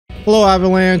Hello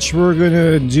Avalanche, we're going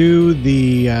to do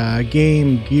the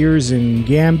game Gears and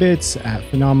Gambits at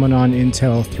Phenomenon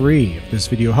Intel 3. If this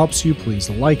video helps you, please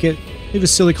like it, leave a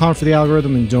silly comment for the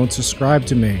algorithm, and don't subscribe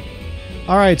to me.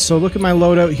 Alright, so look at my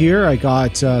loadout here. I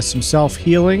got some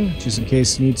self-healing, just in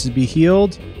case it needs to be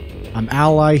healed.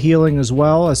 Ally healing as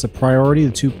well as a priority,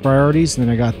 the two priorities. And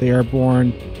then I got the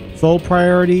airborne foe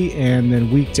priority and then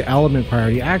weak to element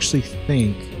priority. I actually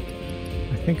think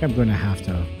I'm going to have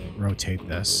to rotate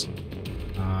this.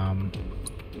 I'm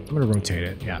going to rotate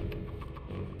it, yeah.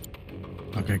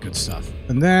 Okay, good stuff.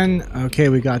 And then, okay,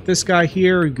 we got this guy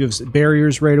here who gives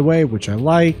barriers right away, which I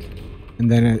like.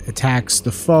 And then it attacks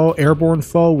the foe, airborne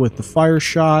foe with the fire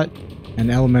shot,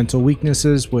 and elemental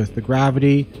weaknesses with the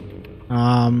gravity.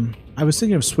 I was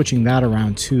thinking of switching that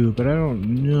around too, but I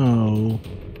don't know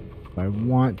if I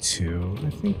want to. I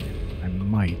think I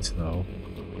might, though.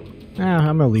 I'm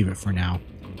going to leave it for now.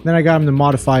 Then I got him to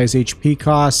modify his HP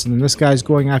costs, and then this guy's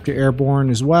going after airborne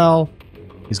as well.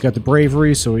 He's got the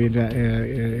bravery, so he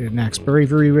enacts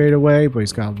bravery right away, but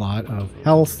he's got a lot of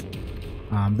health.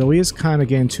 Though he is kind of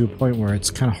getting to a point where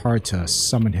it's kind of hard to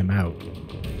summon him out.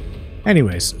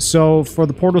 Anyways, so for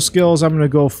the portal skills, I'm going to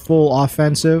go full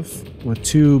offensive with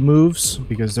 2 moves,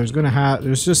 because this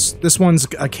one's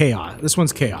a chaos. This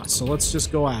one's chaos, so let's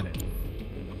just go at it.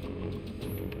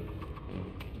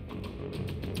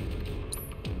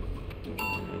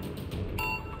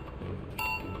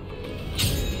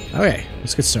 Okay,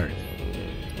 let's get started.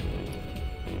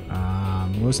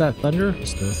 What was that? Thunder?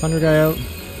 Is the thunder guy out?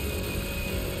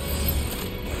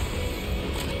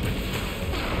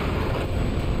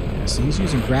 Yeah, so he's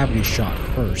using gravity shot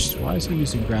first. Why is he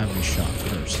using gravity shot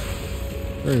first?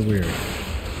 Very weird.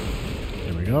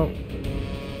 There we go.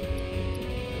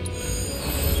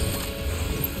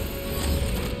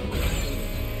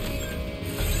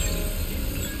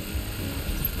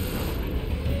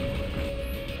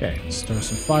 Okay, let's throw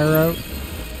some fire out.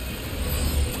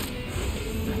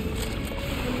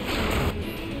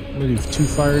 I'm gonna do 2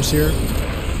 fires here.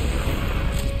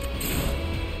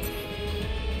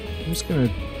 I'm just gonna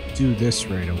do this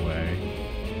right away.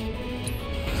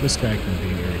 This guy can be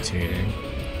irritating.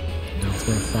 And I'll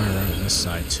throw fire out on this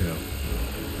side too.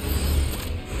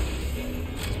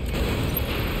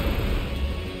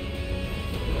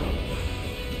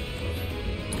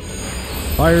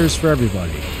 Fires for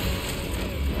everybody.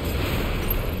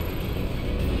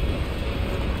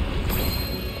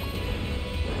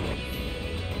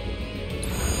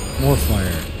 More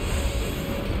fire.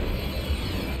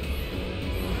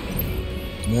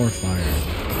 More fire.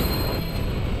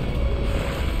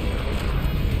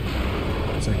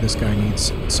 Looks like this guy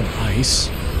needs some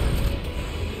ice.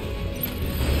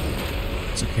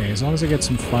 It's okay, as long as I get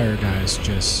some fire, guys,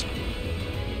 just...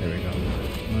 There we go.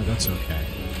 Well, that's okay.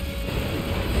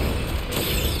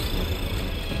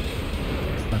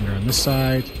 Thunder on this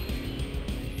side.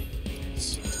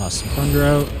 Let's toss some thunder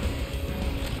out.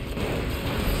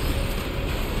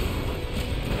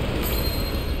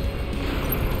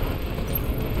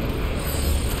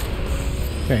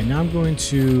 Okay, now I'm going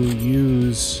to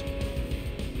use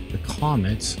the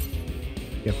comet.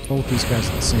 Get both these guys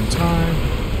at the same time.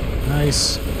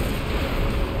 Nice.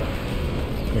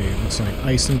 Okay, it looks like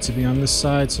ice needs to be on this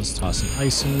side, so let's toss some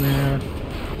ice in there.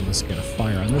 And let's get a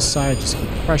fire on this side, just keep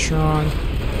the pressure on.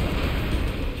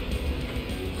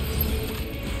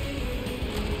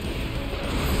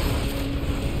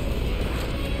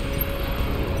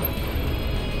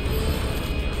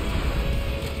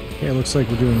 Okay, it looks like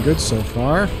we're doing good so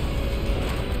far.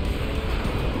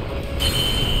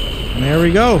 And there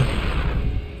we go.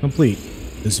 Complete.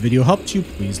 If this video helped you,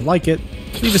 please like it,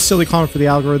 leave a silly comment for the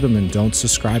algorithm, and don't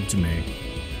subscribe to me.